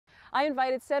I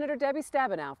invited Senator Debbie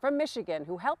Stabenow from Michigan,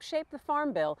 who helped shape the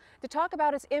Farm Bill, to talk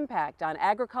about its impact on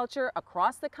agriculture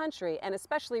across the country and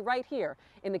especially right here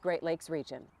in the Great Lakes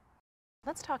region.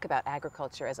 Let's talk about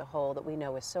agriculture as a whole that we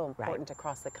know is so important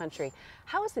across the country.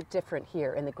 How is it different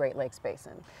here in the Great Lakes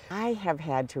Basin? I have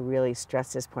had to really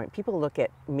stress this point. People look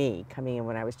at me coming in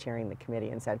when I was chairing the committee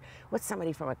and said, what's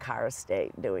somebody from a car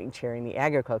state doing chairing the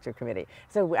agriculture committee?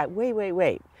 So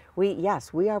wait.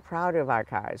 Yes, we are proud of our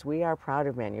cars. We are proud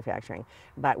of manufacturing,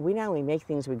 but we not only make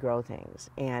things, we grow things.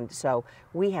 And so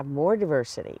we have more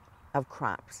diversity of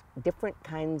crops, different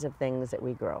kinds of things that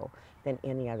we grow than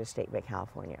any other state but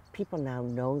California. People now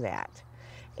know that.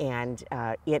 And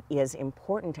it is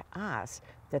important to us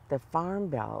that the Farm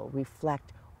Bill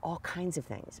reflect all kinds of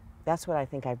things. That's what I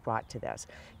think I've brought to this.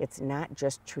 It's not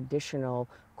just traditional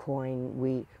corn,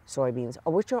 wheat, soybeans,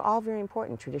 which are all very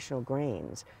important, traditional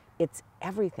grains. It's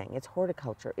everything. It's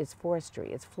horticulture, it's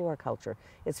forestry, it's floriculture,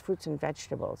 it's fruits and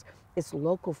vegetables, it's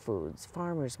local foods,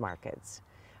 farmers markets.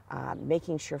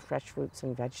 Making sure fresh fruits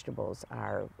and vegetables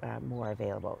are more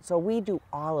available. So we do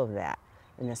all of that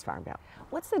in this Farm Bill.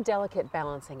 What's the delicate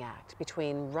balancing act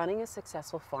between running a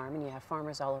successful farm, and you have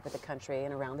farmers all over the country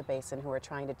and around the basin who are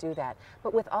trying to do that,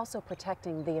 but with also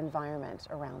protecting the environment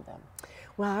around them?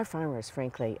 Well, our farmers,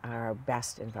 frankly, are our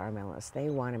best environmentalists. They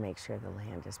want to make sure the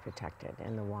land is protected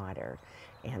and the water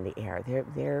and the air.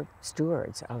 They're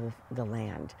stewards of the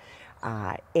land.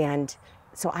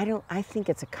 So I think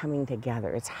it's a coming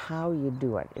together. It's how you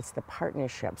do it. It's the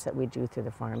partnerships that we do through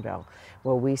the Farm Bill,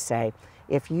 where we say,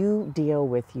 if you deal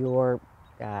with your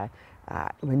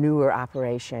manure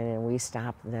operation and we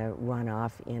stop the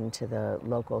runoff into the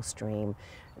local stream,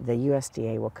 the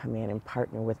USDA will come in and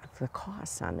partner with the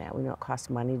costs on that. We know it costs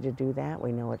money to do that.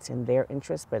 We know it's in their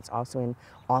interest, but it's also in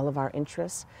all of our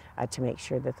interests to make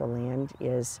sure that the land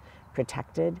is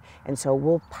protected, and so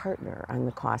we'll partner on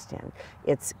the cost end.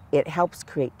 It helps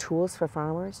create tools for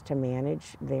farmers to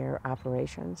manage their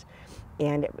operations,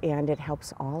 and it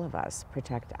helps all of us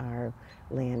protect our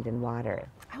land and water.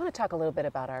 I want to talk a little bit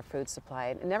about our food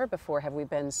supply. Never before have we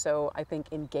been so, I think,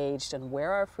 engaged in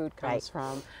where our food comes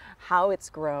from, how it's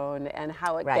grown, and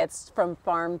how it gets from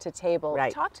farm to table.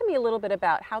 Talk to me a little bit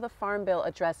about how the Farm Bill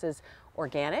addresses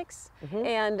organics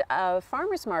and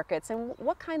farmers markets, and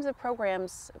what kinds of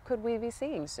programs could we be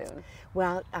seeing soon?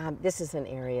 Well, this is an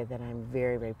area that I'm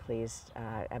very, very pleased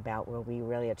about, where we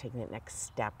really are taking the next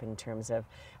step in terms of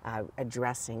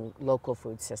addressing local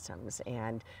food systems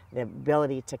and the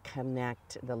ability to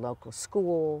connect the local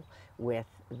school with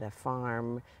the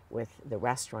farm, with the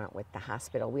restaurant, with the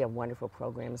hospital. We have wonderful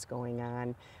programs going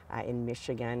on in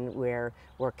Michigan where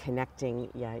we're connecting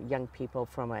young people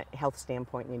from a health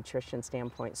standpoint, nutrition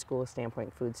standpoint, school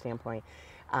standpoint, food standpoint,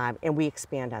 and we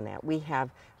expand on that. We have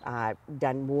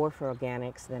done more for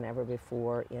organics than ever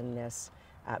before in this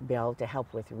bill to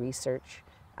help with research,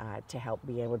 to help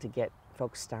be able to get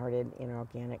folks started in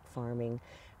organic farming.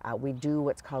 We do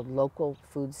what's called local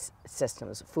food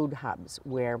systems, food hubs,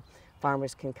 where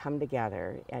farmers can come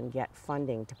together and get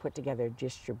funding to put together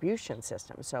distribution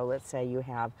systems. So let's say you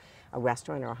have a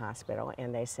restaurant or a hospital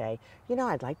and they say, you know,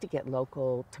 I'd like to get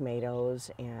local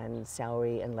tomatoes and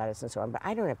celery and lettuce and so on, but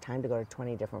I don't have time to go to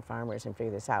 20 different farmers and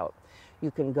figure this out. You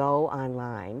can go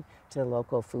online to the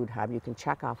local food hub. You can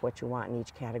check off what you want in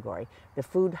each category. The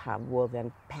food hub will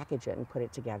then package it and put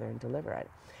it together and deliver it.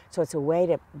 So it's a way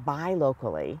to buy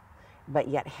locally, but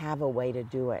yet have a way to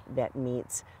do it that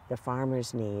meets the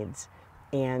farmers' needs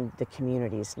and the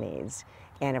community's needs.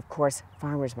 And of course,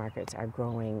 farmers markets are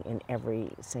growing in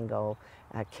every single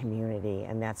community,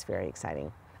 and that's very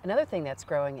exciting. Another thing that's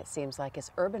growing, it seems like, is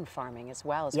urban farming as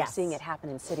well. As we're seeing it happen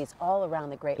in cities all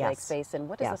around the Great Lakes Basin.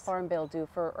 What does the Farm Bill do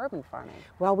for urban farming?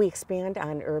 Well, we expand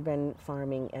on urban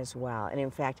farming as well. And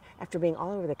in fact, after being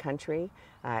all over the country,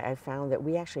 I found that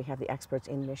we actually have the experts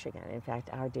in Michigan. In fact,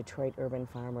 our Detroit urban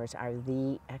farmers are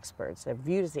the experts. They're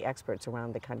viewed as the experts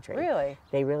around the country. Really?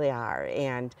 They really are.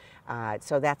 And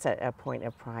so that's a point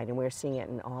of pride. And we're seeing it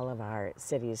in all of our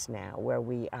cities now, where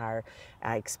we are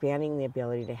expanding the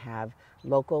ability to have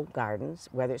local gardens,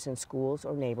 whether it's in schools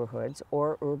or neighborhoods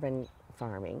or urban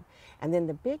farming. And then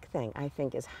the big thing, I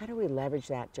think, is how do we leverage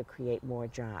that to create more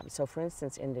jobs? So for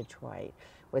instance, in Detroit,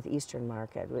 with Eastern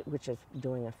Market, which is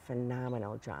doing a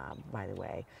phenomenal job, by the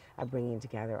way, of bringing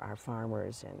together our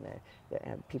farmers and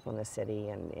the people in the city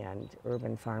and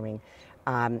urban farming,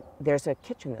 there's a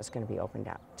kitchen that's going to be opened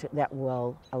up that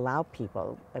will allow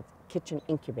people, a kitchen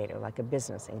incubator, like a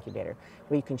business incubator,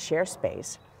 where you can share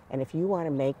space. And if you want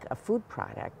to make a food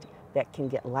product that can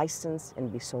get licensed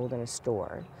and be sold in a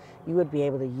store, you would be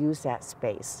able to use that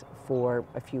space for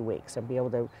a few weeks or be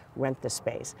able to rent the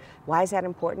space. Why is that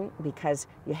important? Because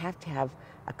you have to have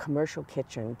a commercial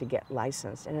kitchen to get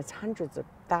licensed, and it's hundreds of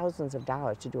thousands of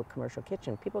dollars to do a commercial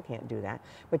kitchen. People can't do that,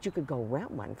 but you could go rent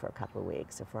one for a couple of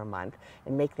weeks or for a month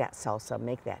and make that salsa,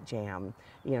 make that jam,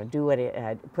 you know, do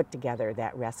it, put together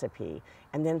that recipe,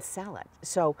 and then sell it.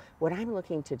 So what I'm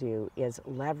looking to do is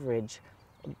leverage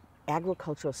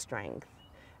agricultural strength,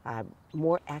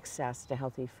 more access to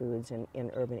healthy foods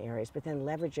in urban areas, but then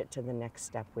leverage it to the next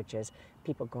step, which is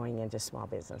people going into small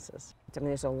businesses. I mean,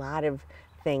 there's a lot of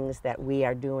things that we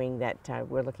are doing that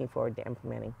we're looking forward to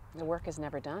implementing. The work is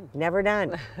never done. Never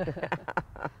done.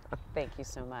 Thank you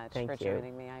so much for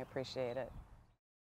joining me. I appreciate it.